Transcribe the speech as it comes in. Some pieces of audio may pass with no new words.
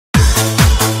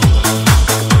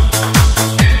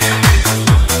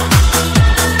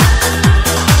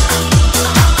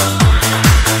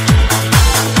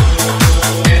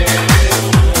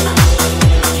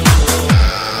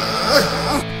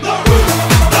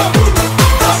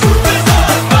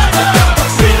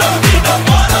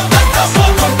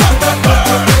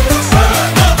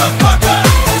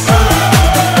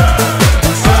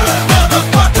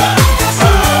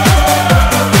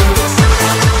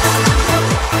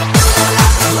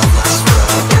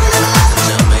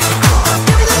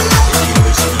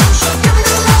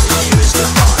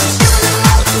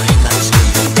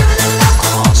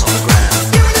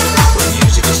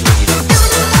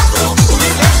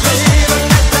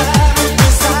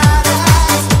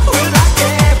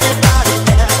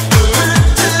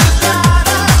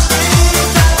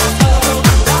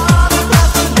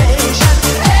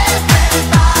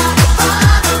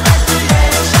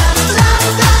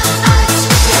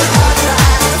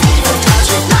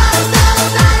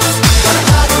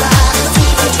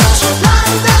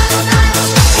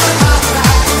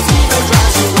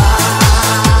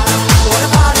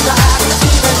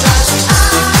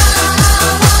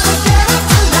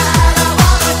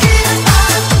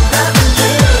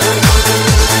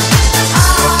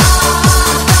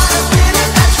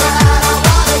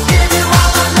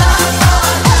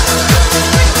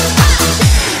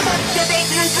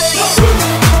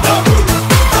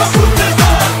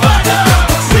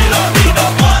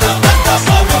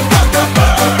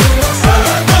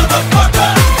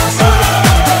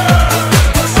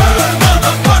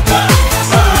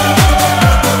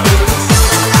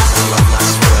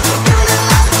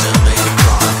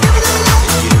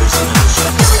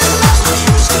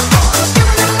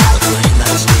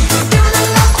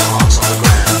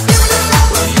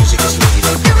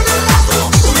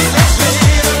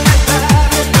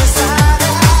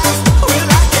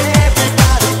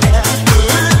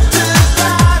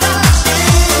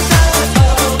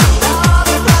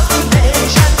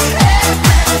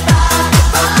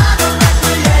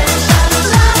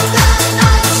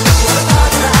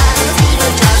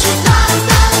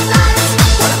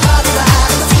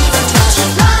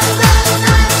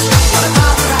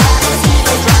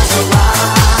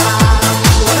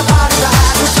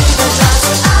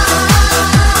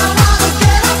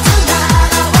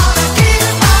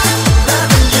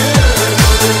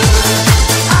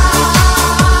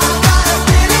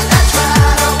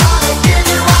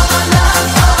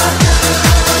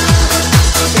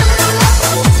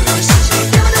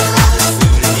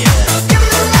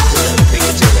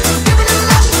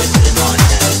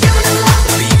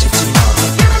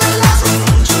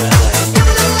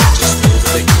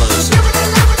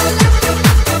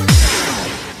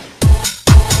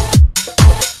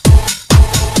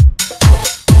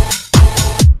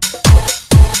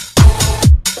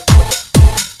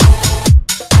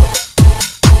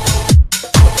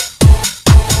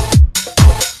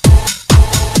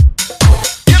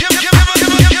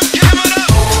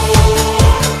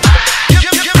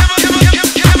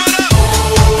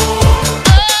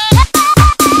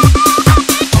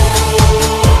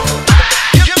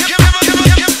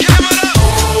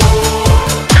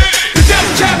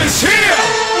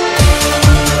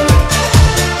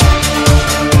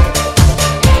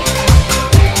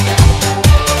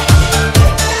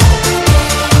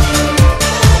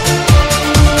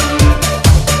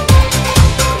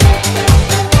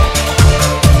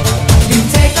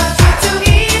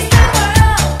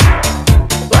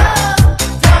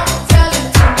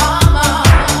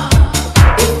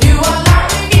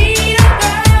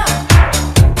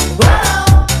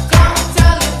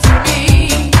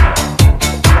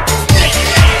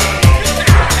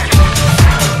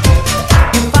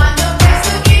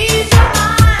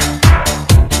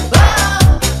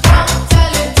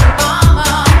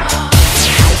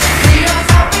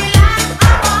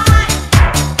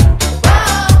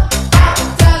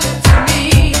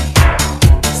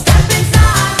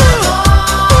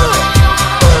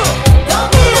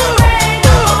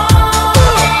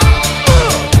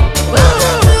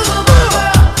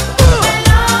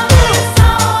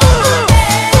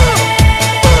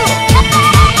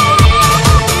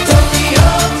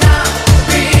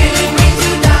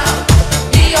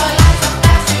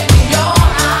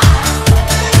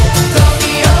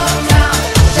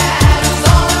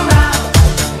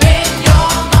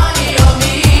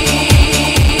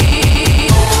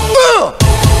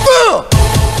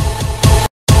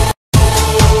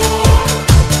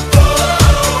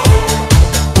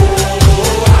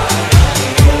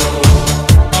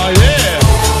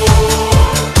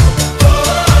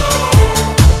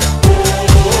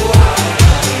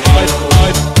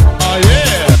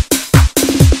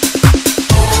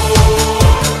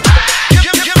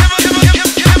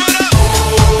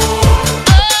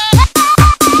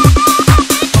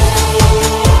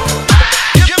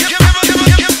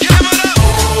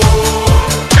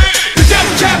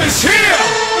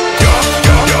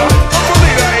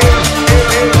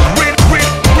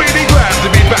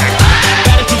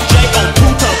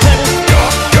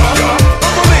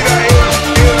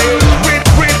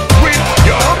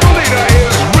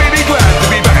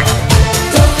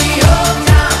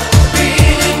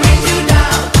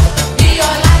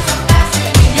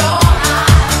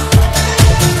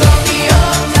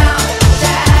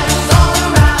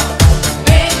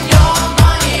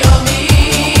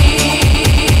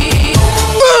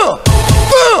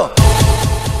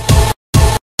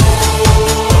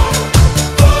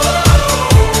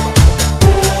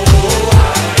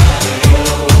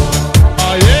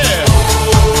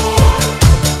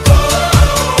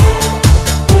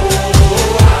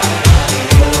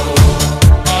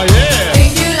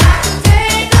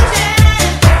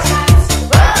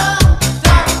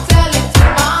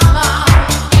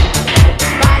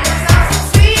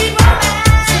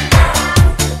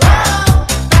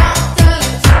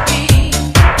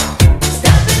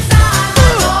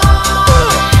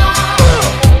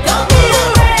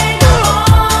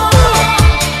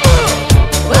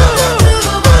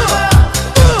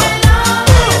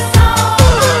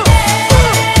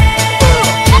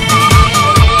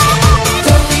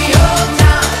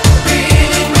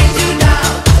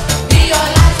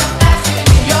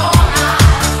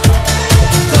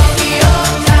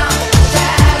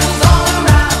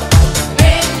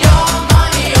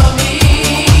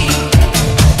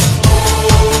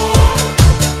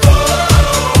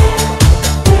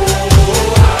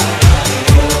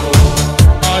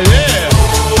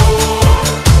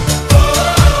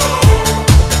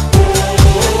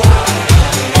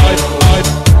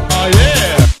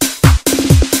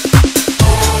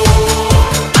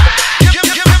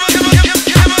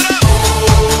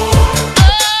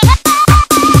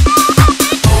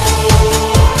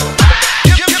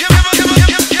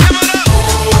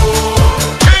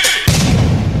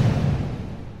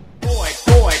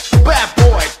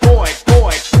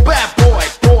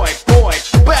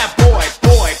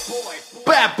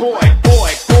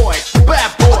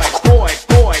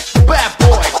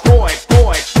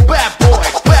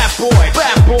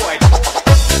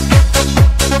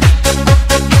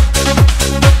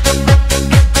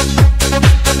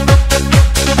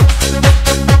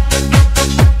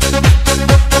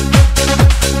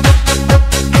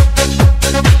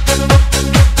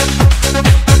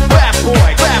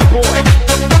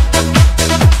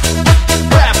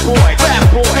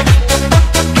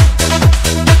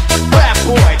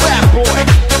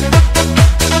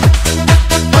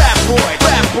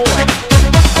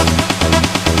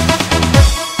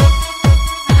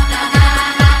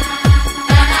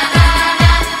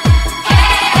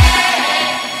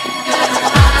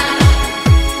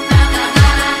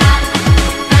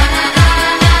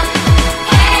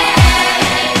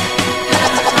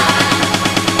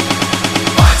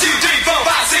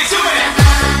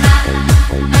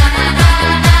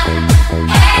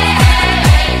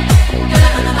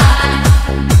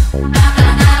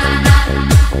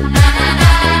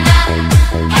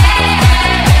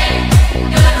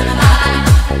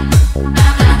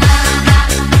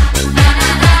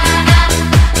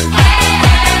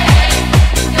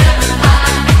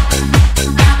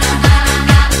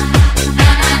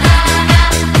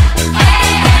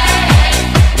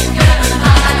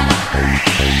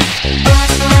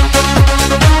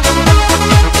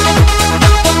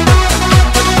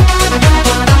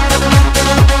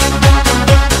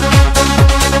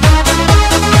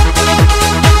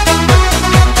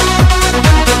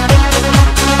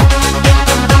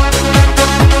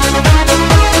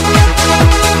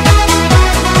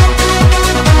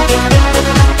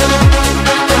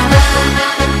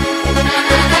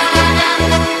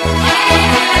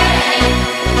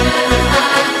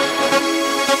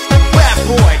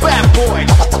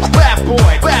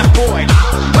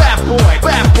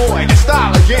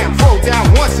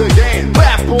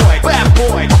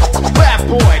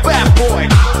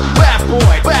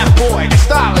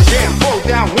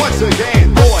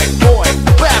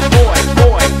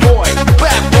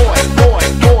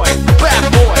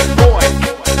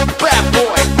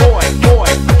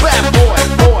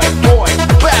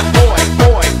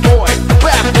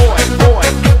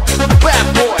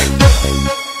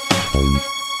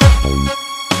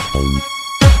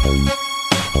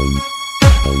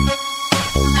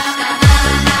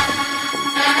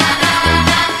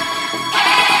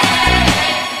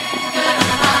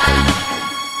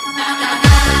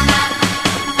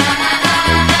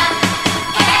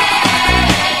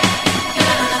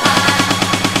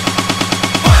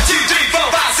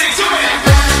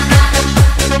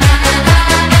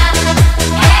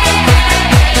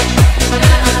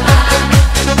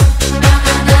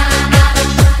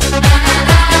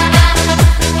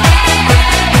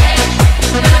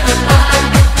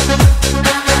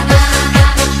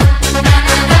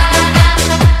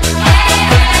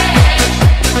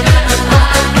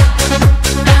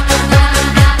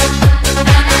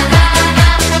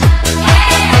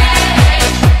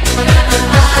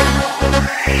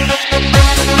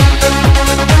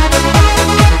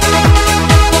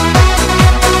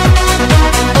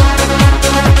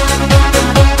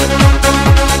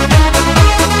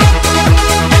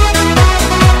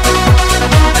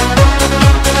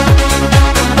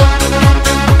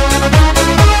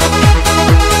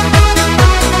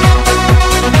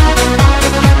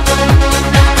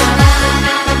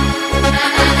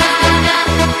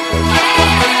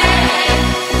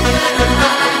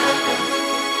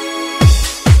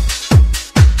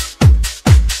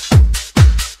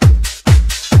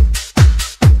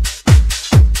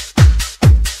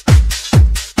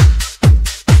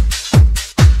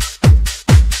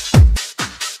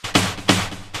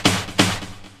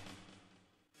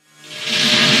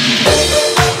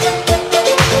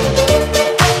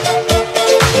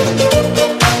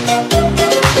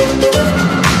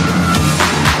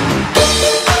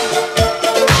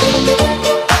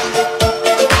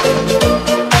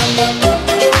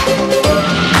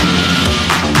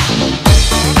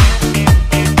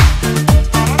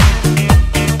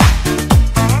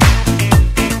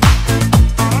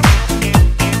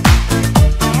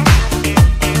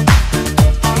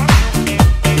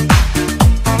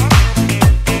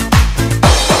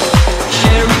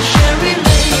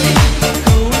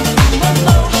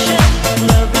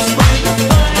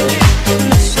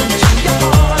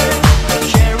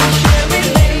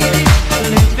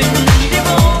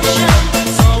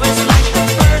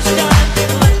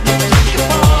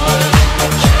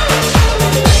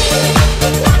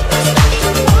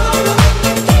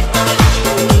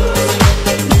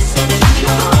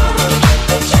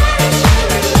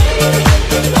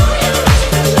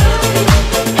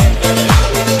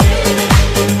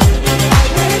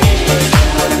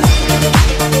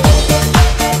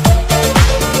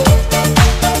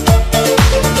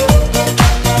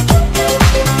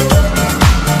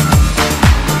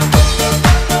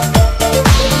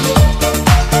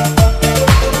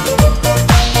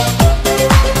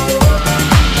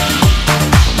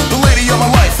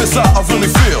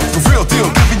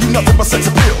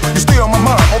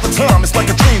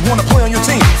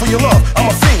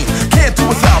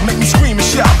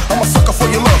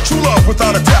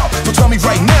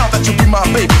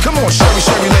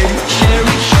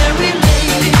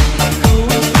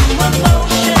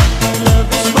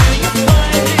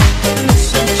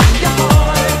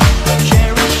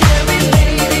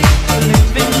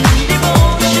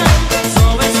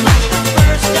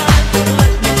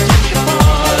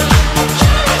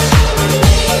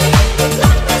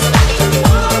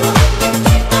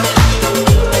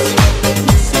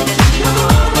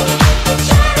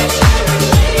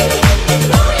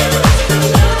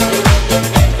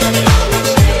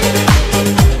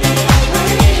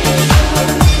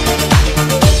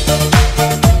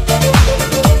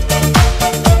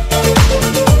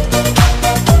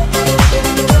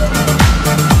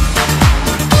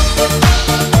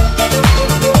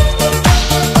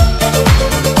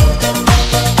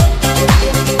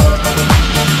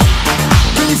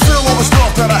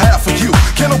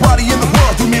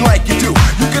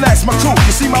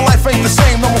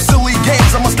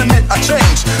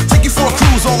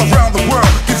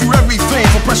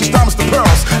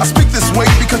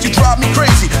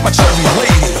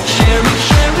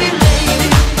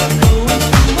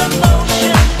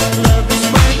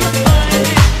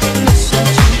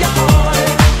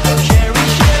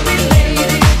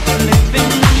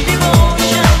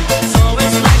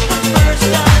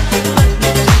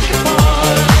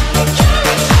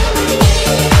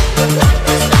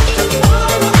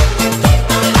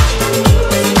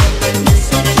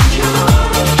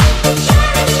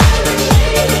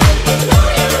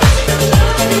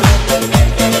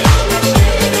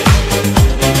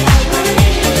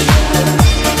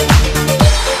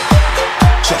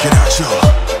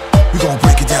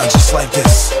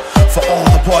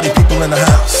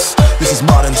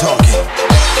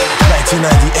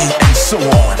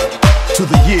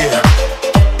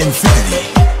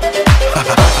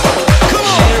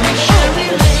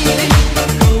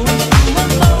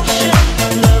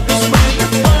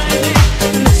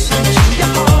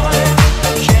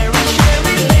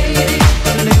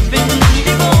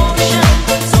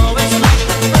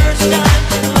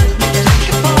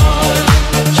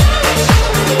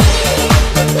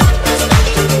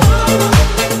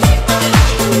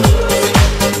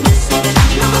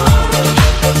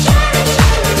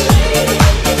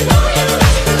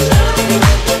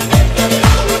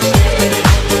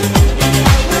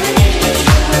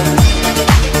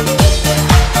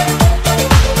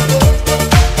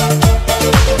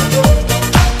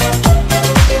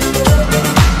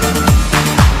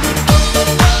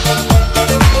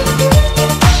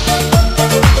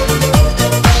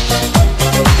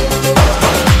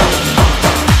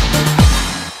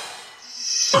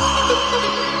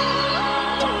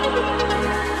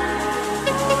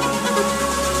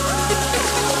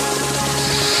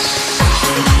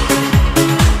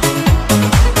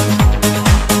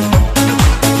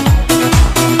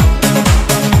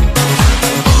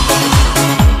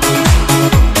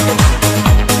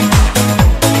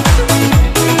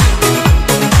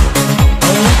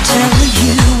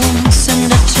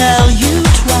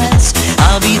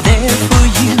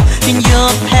in your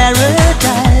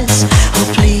paradise.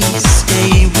 Oh, please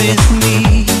stay with me.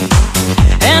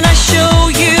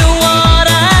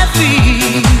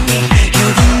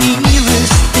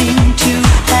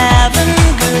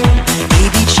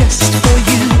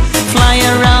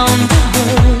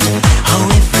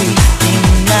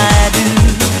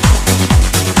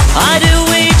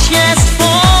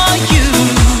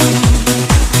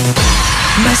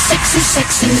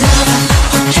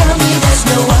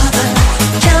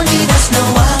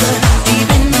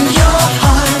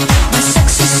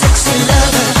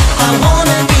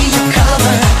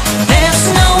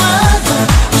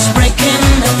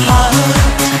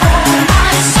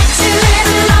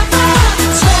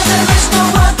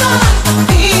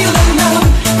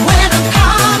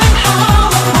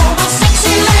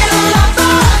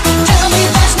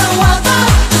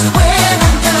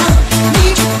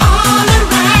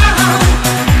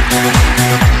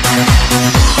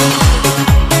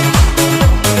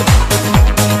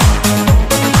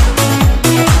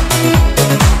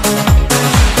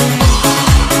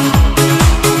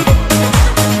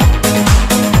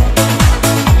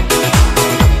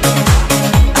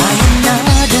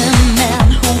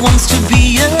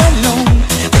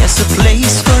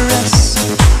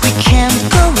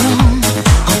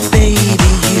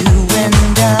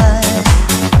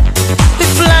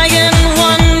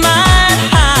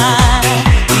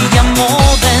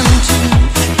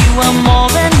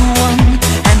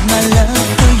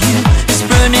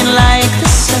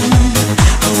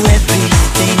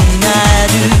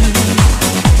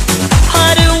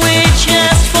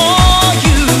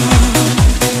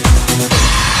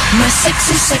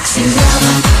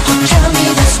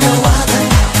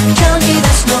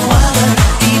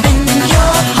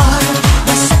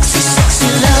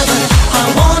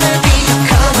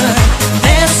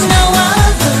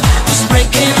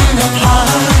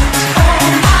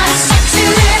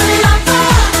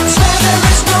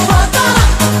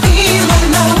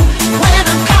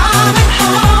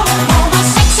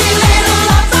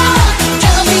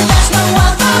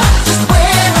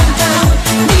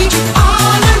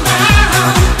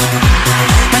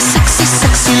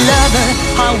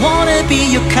 I wanna be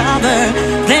your cover.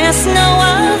 There's no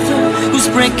other who's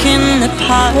breaking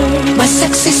apart. My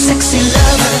sexy, sexy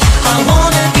lover, I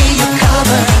wanna be your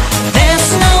cover. There's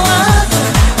no other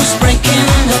who's breaking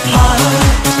apart.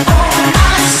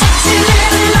 My sexy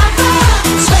little lover,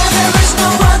 swear there is no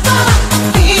other.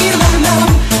 Feel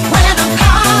alone when I'm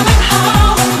coming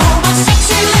home. Oh, my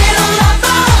sexy little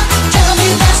lover, tell me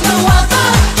there's no other.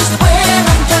 Just when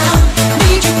I'm down,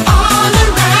 need you all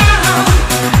around.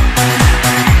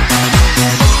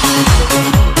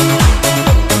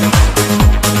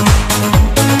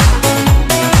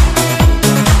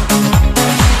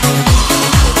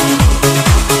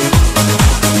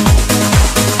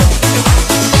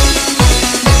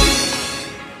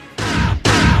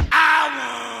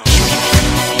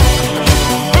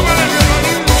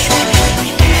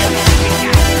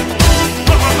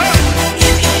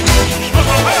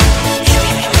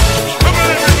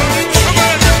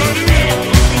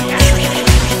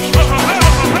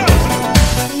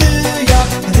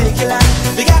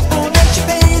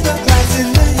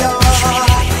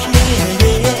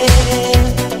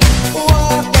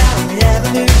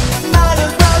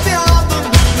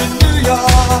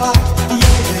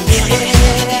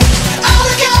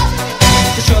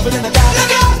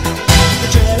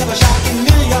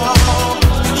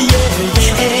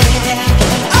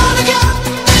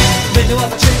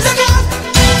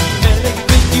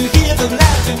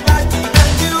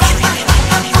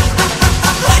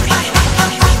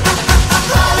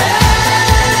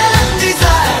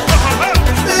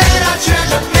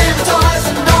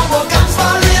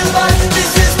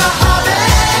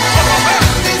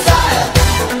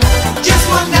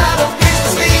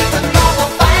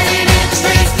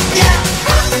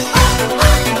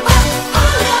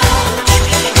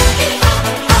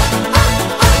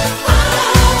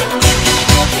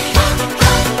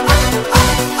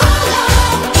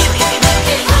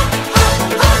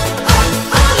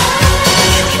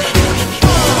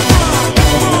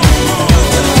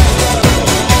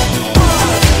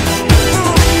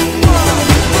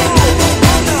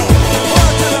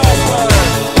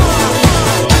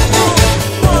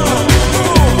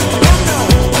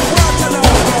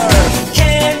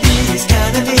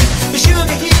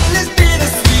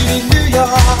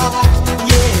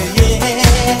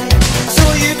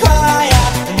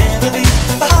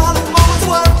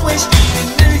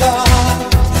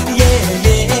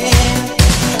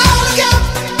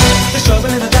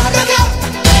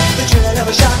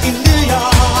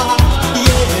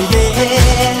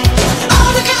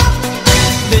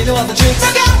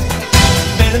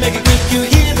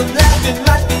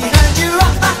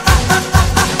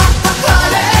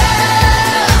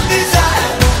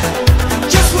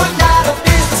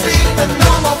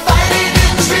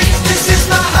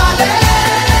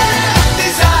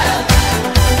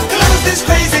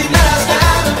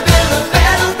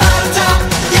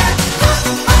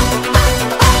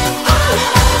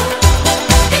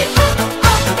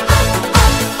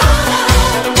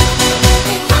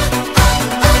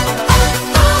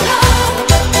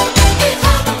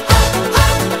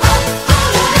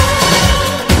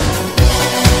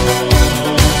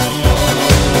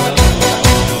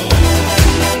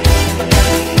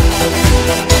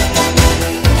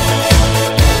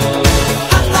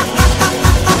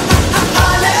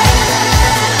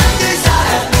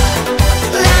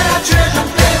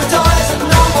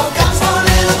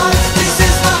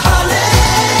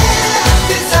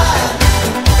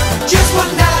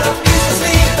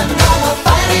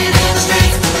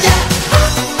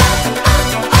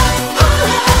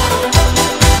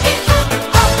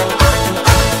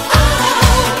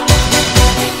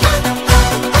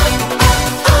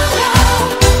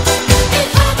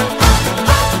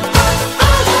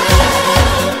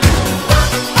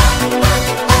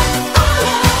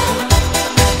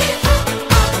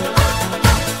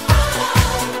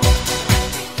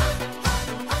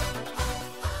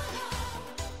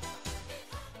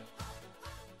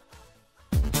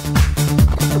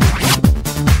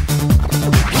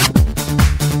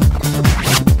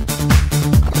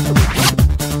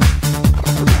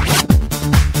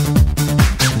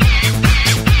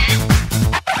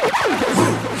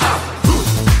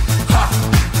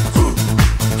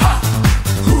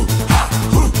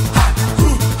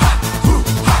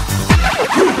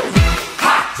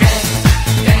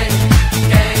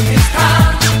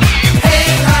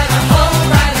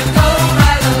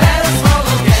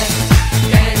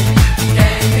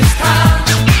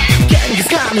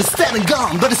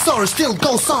 story still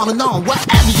goes on and on.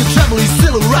 Wherever you travel, he's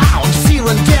still around. Here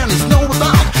and there, there's no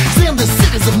rebound. See in the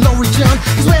cities of no return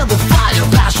is where the fire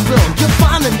passion burn. You'll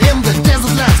find him in the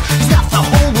desert lands. He's got the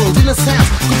whole world in his hands.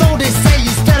 Although they say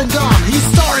he's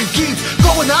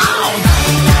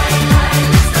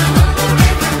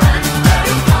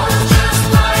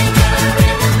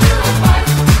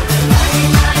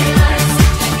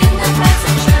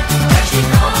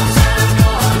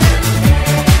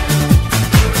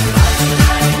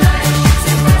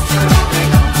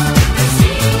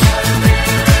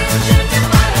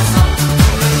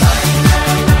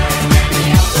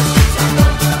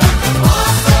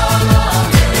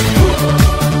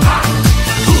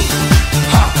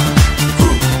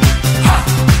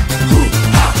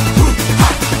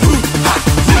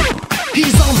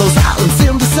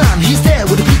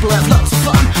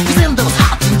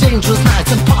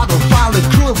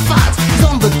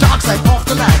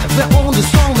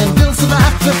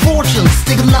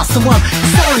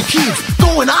party keeps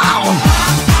going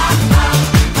on.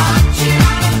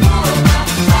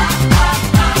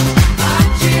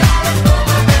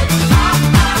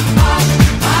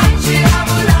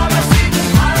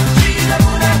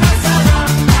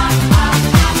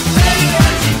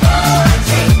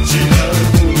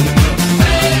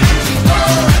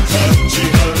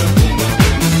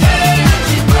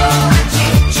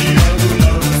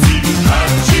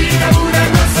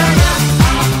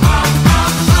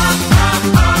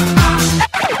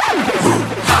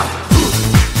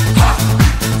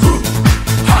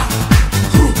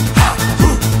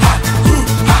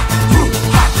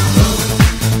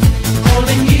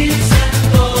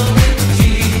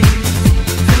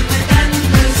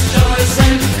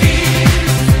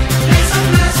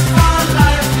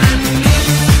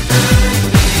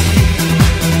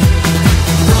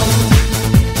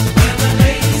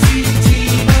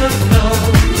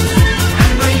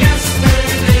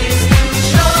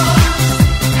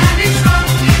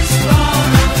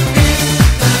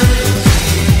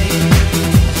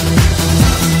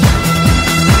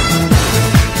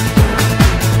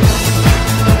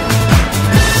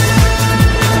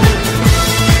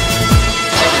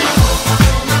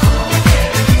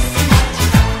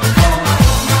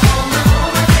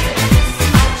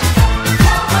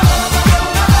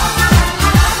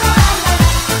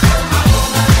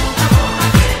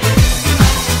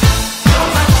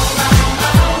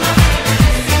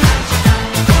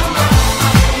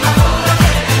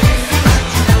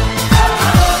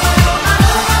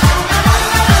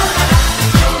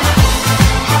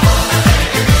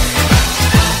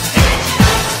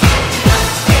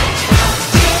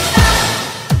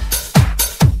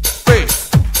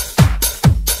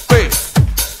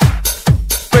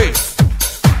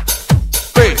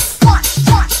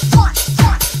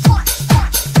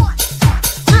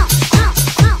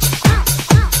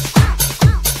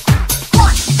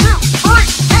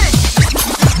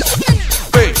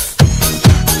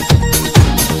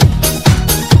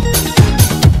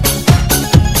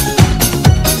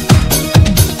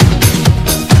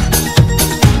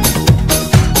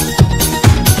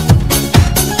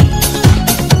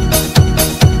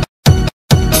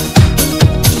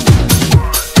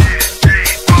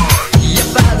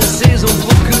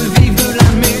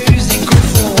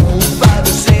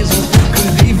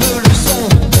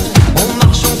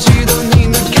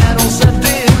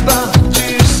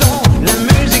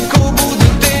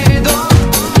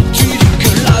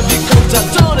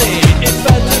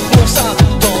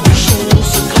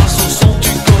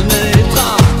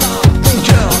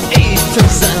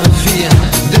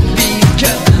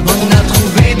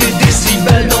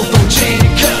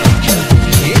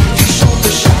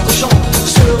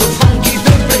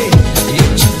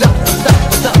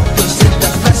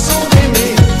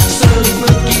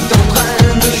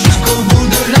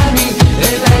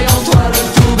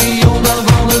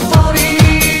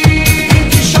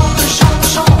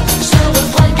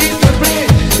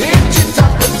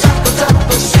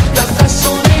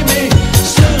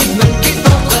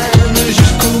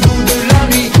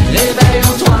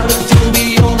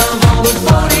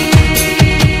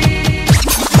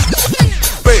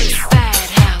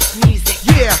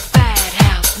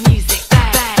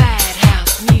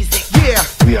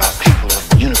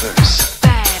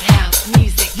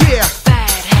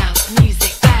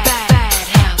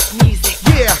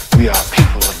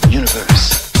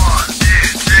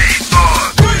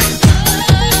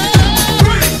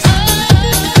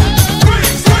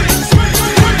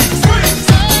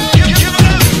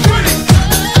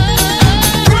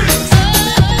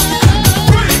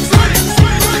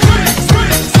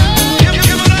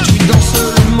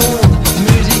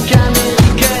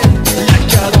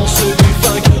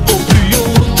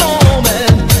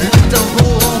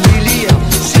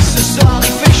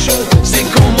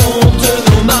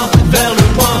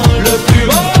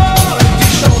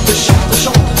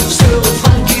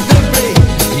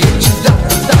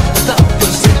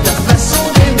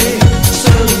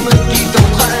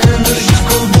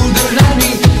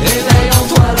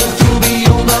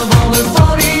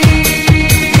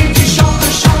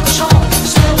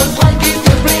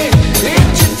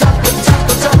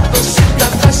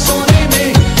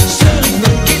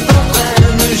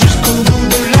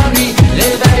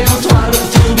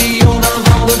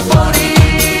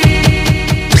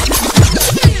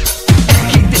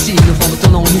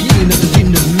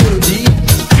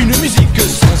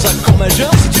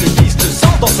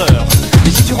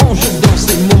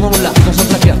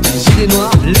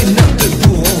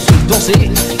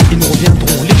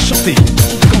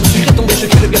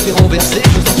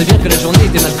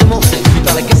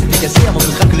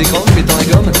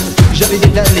 J'avais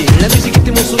détalé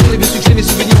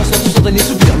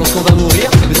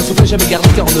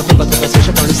je peux pas te passer,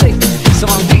 chacun le sait. Ils sont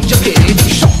en jockey,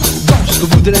 chante, danse jusqu'au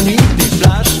bout de la nuit. Des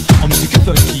flashs en musique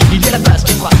funky. Il y a la basse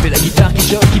qui frappe et la guitare qui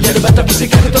choque. Il y a le batteur qui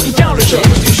s'éclate et toi qui tiens le choc.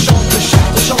 Et tu chantes,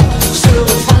 chantes, chantes ce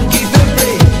refrain qui te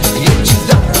plaît. Et tu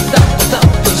tapes, tapes,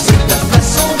 tapes, c'est ta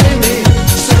façon d'aimer.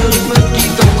 Ce rythme qui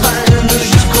t'entraîne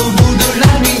jusqu'au bout de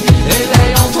la nuit.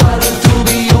 Éveille en toi le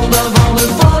tourbillon d'un vent de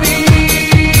folie.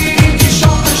 Tu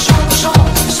chantes, chantes,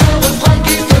 chantes ce refrain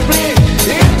qui te plaît.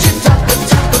 Et tu tapes,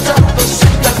 tapes, tapes,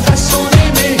 c'est ta façon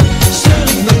d'aimer. Ce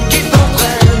rythme qui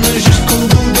t'entraîne jusqu'au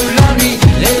bout de la nuit.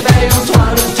 Éveille en toi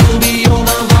le tourbillon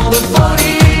d'un vent de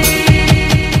folie.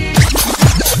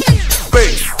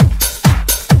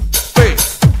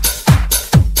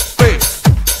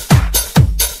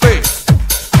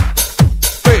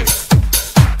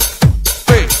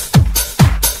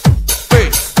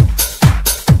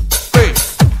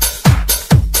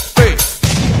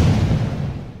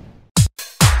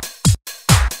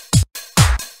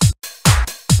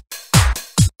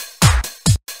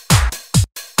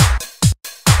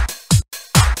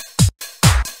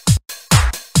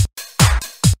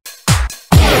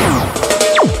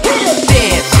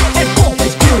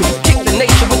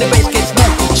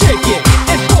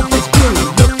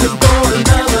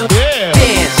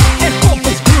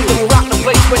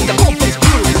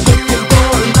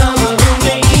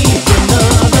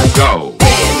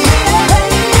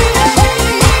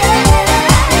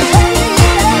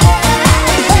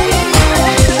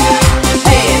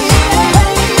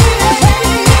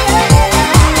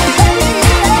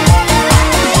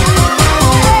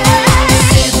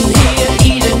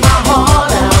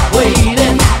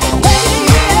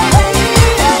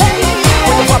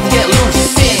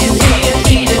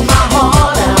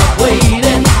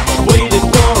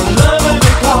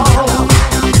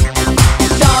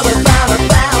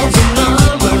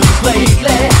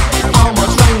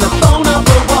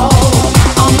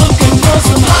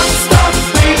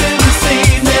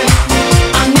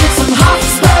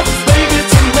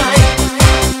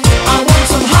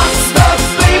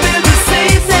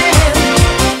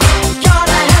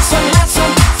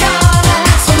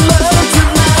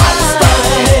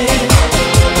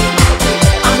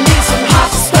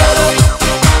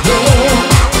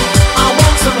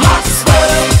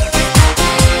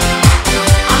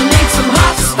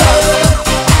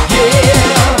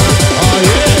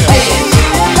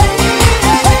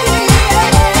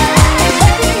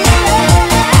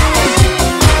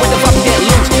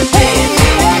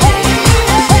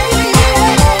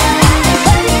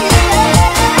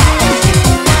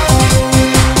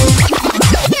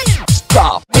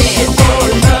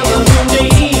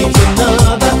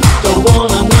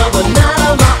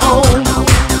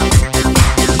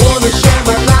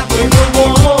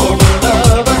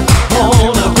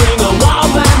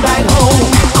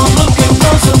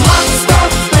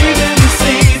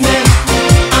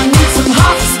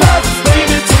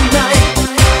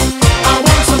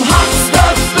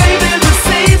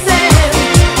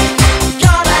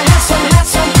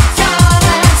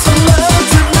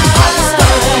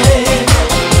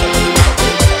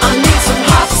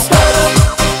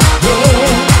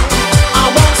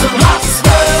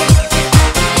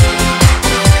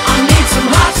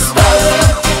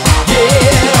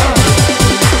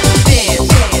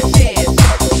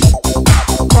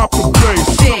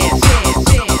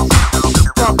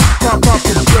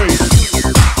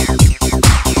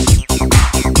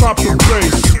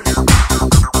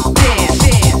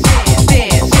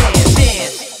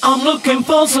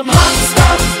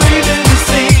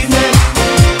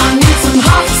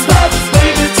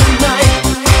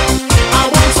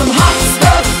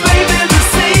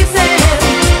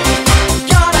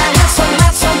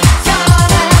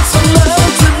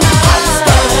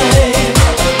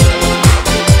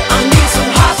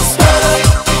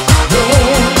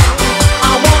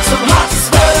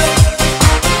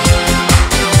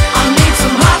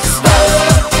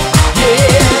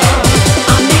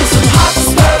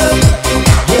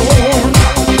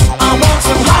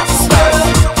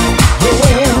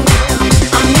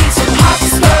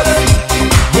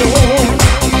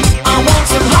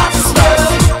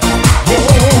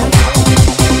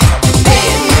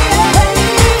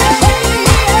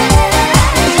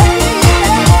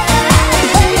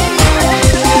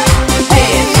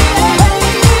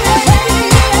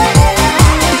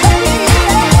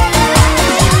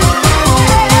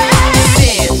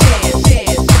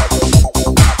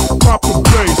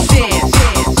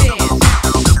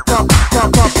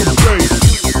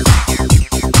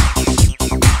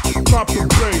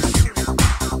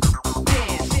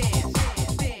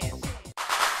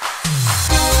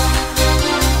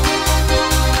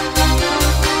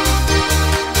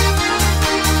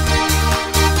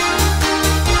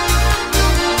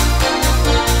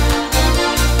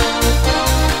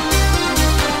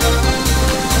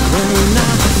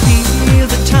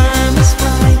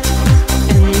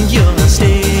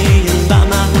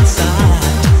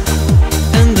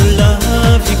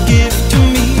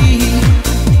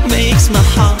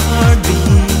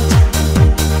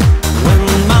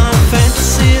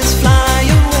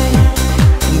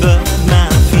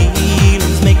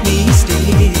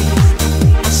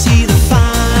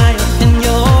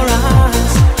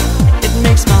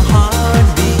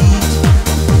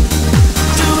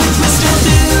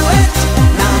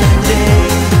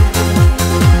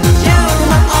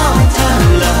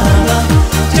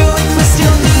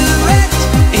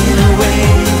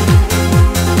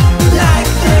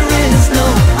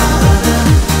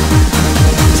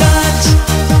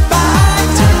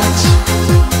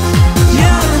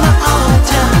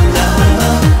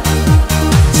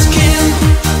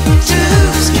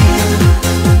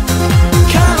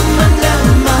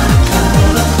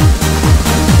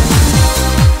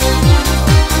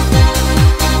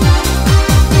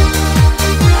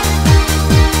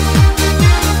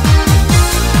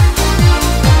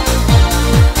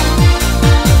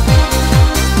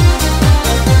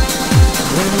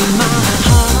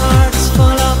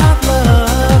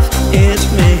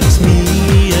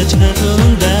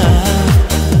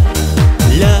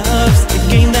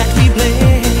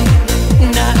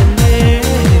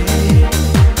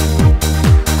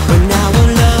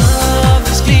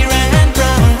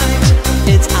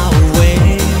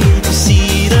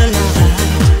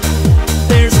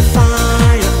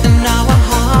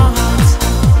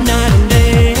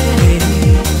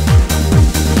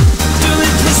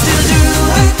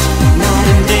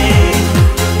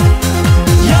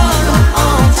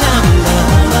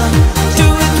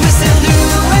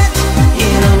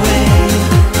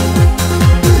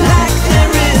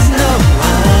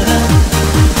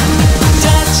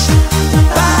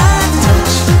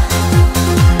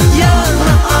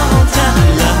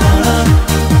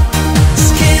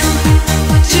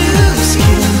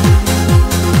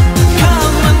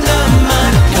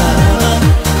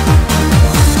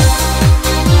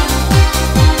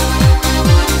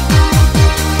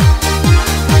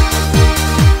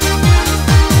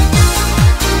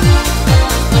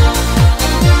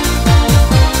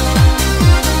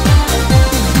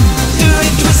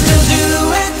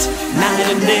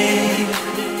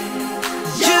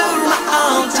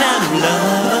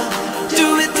 love.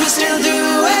 Do it, we still do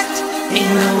it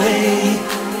in a way,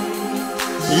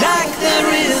 like there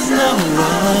is no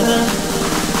other.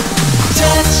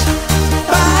 Touch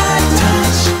by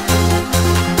touch,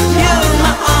 you're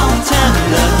my all-time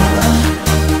love.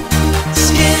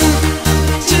 Skin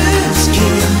to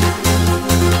skin,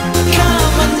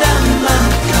 come under my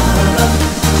collar.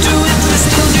 Do it, we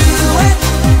still do it,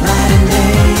 night and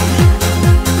day.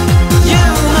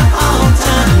 You're my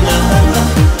all-time love.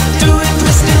 Do it,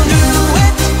 we still do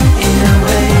it in a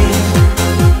way,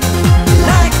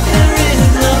 like there is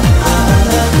no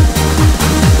other.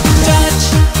 Touch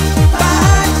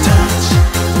by touch,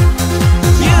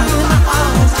 you're my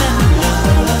all-time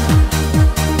love.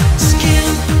 Skin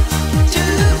to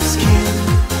skin,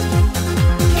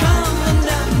 come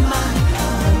under my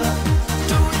collar.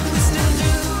 Do it, we still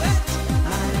do it,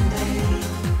 night and day.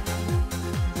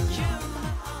 You're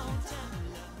my all-time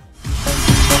love.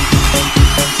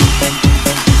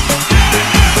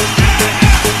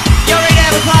 You ready to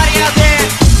have a party out there?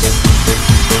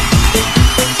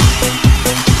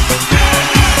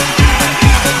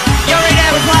 You ready to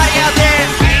have a party out there?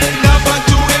 Ain't number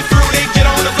two and fruity, get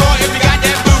on the floor if you got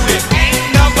that booty.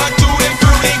 Ain't number two and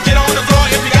fruity, get on the floor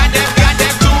if you got that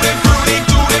two and fruity,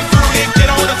 get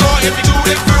on the floor if you two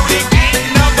and fruity. Ain't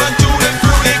number two and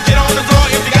fruity, get on the floor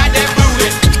if you got that booty.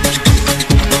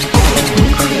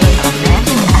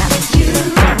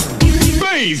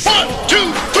 Bass. 1,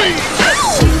 2, 3,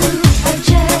 I'm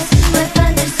just my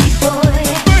fantasy boy.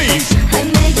 bass. I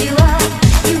made you up,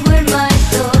 you were my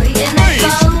toy, and I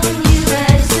found you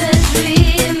as a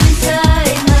dream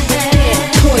inside my head.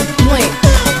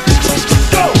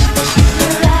 Go.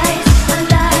 Your eyes are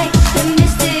like a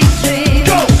mystic dream,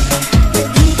 Go. the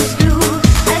deepest blue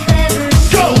I've ever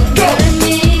Go, seen. go. You're a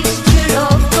mixture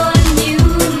of fun,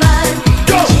 human,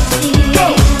 Go. ecstasy. Go.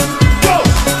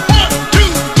 1,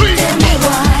 2, 3, Tell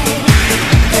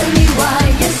me why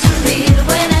you're so real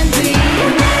when I'm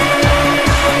dreaming.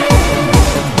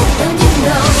 Don't you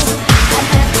know I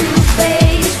have to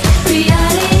face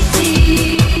reality?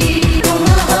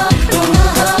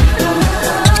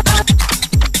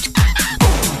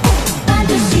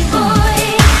 Fantasy boy,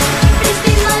 please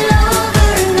be my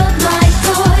lover, not my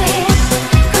toy.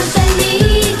 'Cause I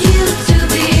need you to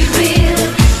be real,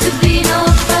 to be no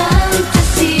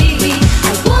fantasy.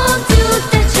 I want to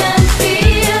touch and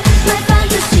feel my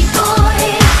fantasy boy.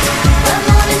 Come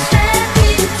on and step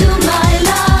into my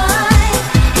life.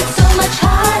 It's so much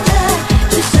harder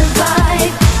to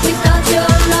survive without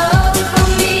your love for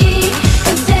me.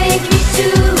 And take me to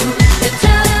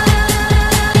eternity.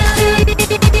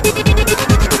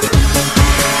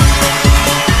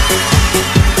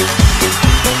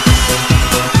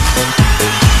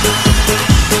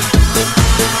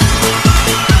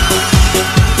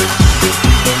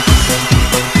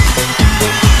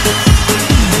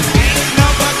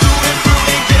 number two and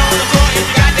fruity, get on the floor if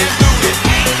you got that booty.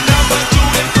 Ain't number two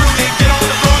and fruity, get on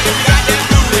the floor if you got that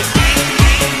booty.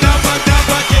 Ain't number,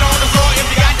 get on the floor if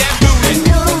you got that I booty.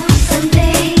 know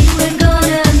someday we're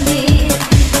gonna meet,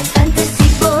 fantasy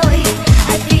boy.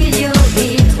 I feel your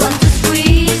heat, want to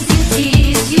squeeze you,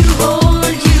 tease you,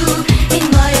 hold you in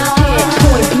my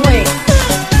arms.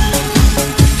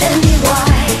 Tell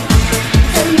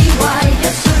me why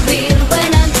you're so real when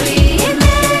I'm dreaming.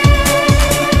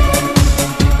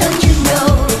 Don't you know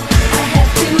I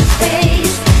have to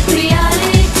face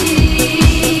reality?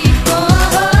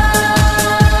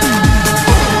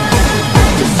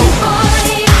 Fantasy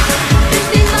boy, please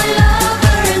be my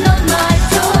lover, not my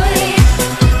toy.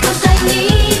 'Cause I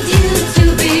need you to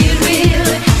be real,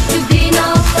 to be no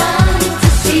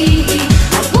fantasy.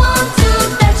 I want to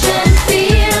touch and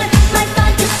feel my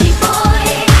fantasy boy.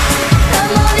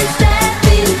 Come on and step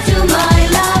into my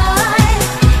life.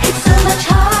 It's so much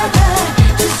harder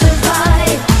to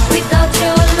survive without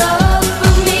your love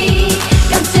for me.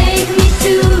 Come take me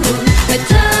to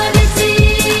eternity,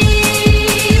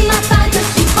 my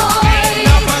fantasy boy.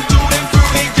 Number two and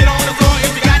fruity, get on the floor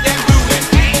if you got that booty.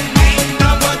 Ain't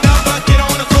number, get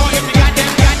on the floor if you got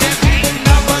that. Ain't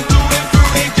number two and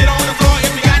fruity, get on the floor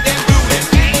if you got that booty.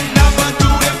 Ain't number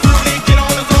two and fruity, get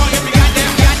on the floor if you got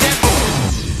that.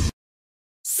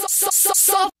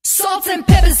 Salt and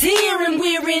pepper's here and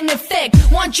we're in effect.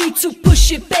 Want you to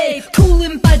push it, babe.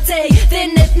 Cooling by day,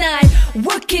 then at night,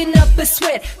 working up a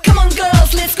sweat. Come on,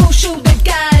 girls, let's go show the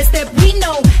guys that we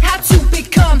know how to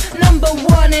become number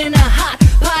one in a hot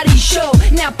party show.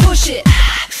 Now push it,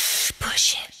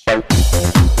 push it.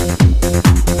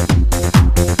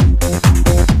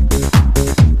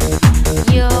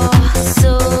 You're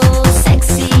so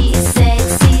sexy,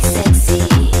 sexy, sexy.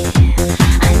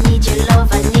 I need your love,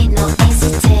 I need no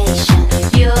hesitation.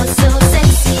 You're so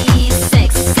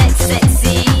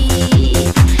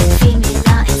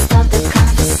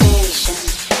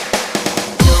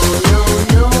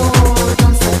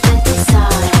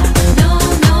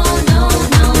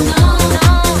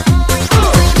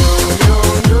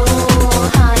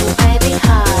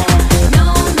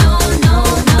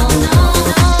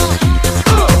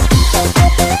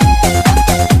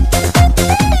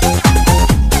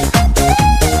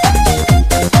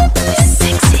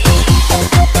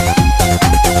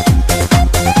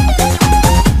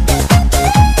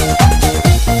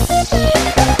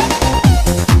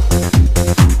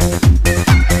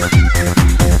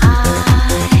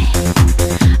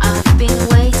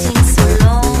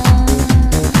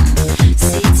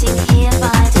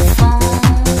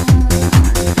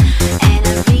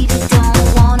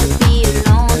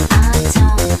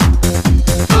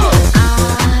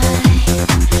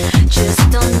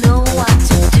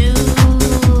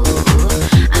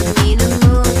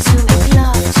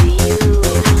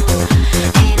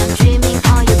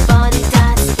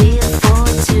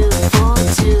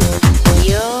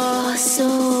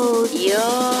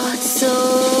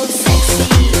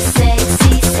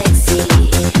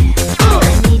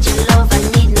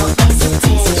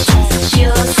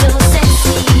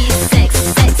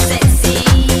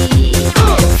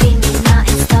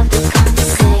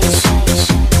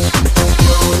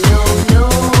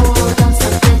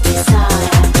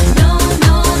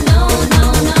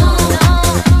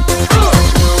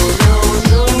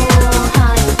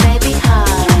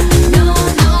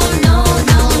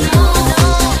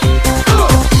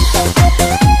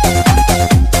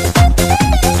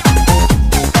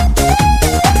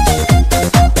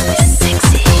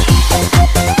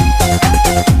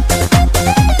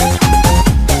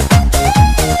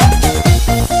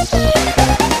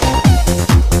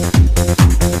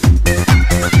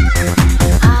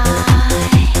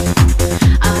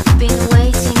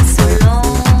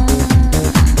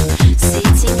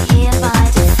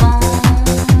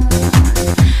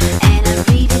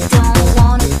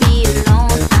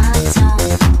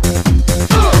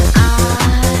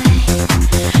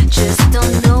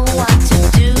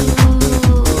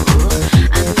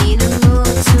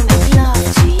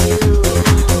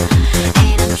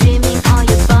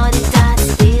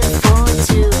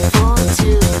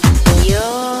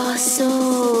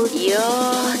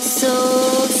You're so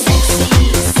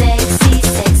sexy, sexy,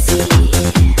 sexy.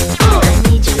 I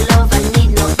need your love, I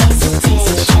need no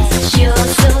hesitation. You're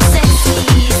so sexy,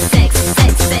 sexy,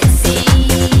 sexy.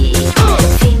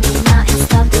 Feel me now and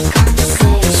stop the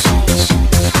conversation.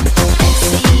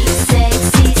 Sexy,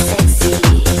 sexy, sexy.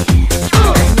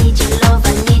 I need your love, I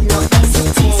need no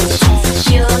hesitation.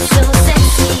 You're so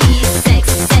sexy,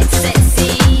 sexy,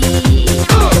 sexy.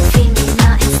 Feel me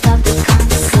now and stop the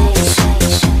conversation.